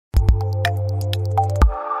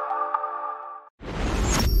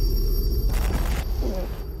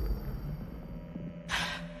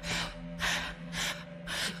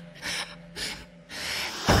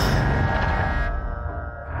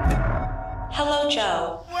Hello,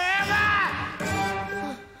 Joe.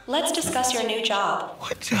 Let's discuss your new job.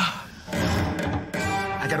 What job?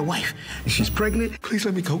 I got a wife, and she's pregnant. Please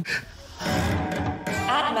let me go.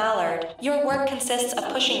 At Mallard, your work consists of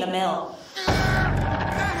pushing the mill.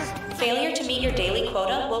 Failure to meet your daily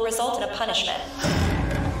quota will result in a punishment.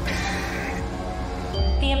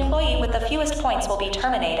 The employee with the fewest points will be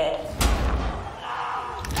terminated.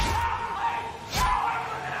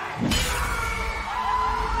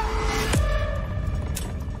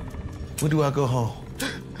 When do I go home?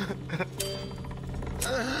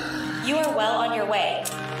 You are well on your way.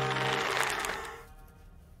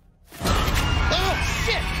 Oh,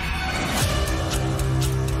 shit!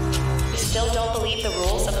 You still don't believe the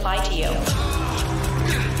rules apply to you.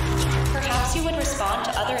 Perhaps you would respond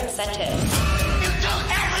to other incentives. You took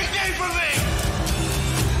everything from me!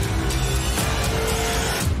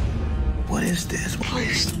 What is this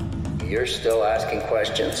place? You're still asking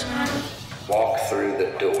questions? Walk through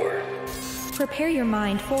the door. Prepare your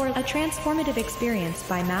mind for a transformative experience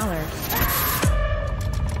by Mallard.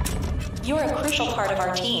 You're a crucial part of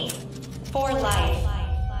our team. For life.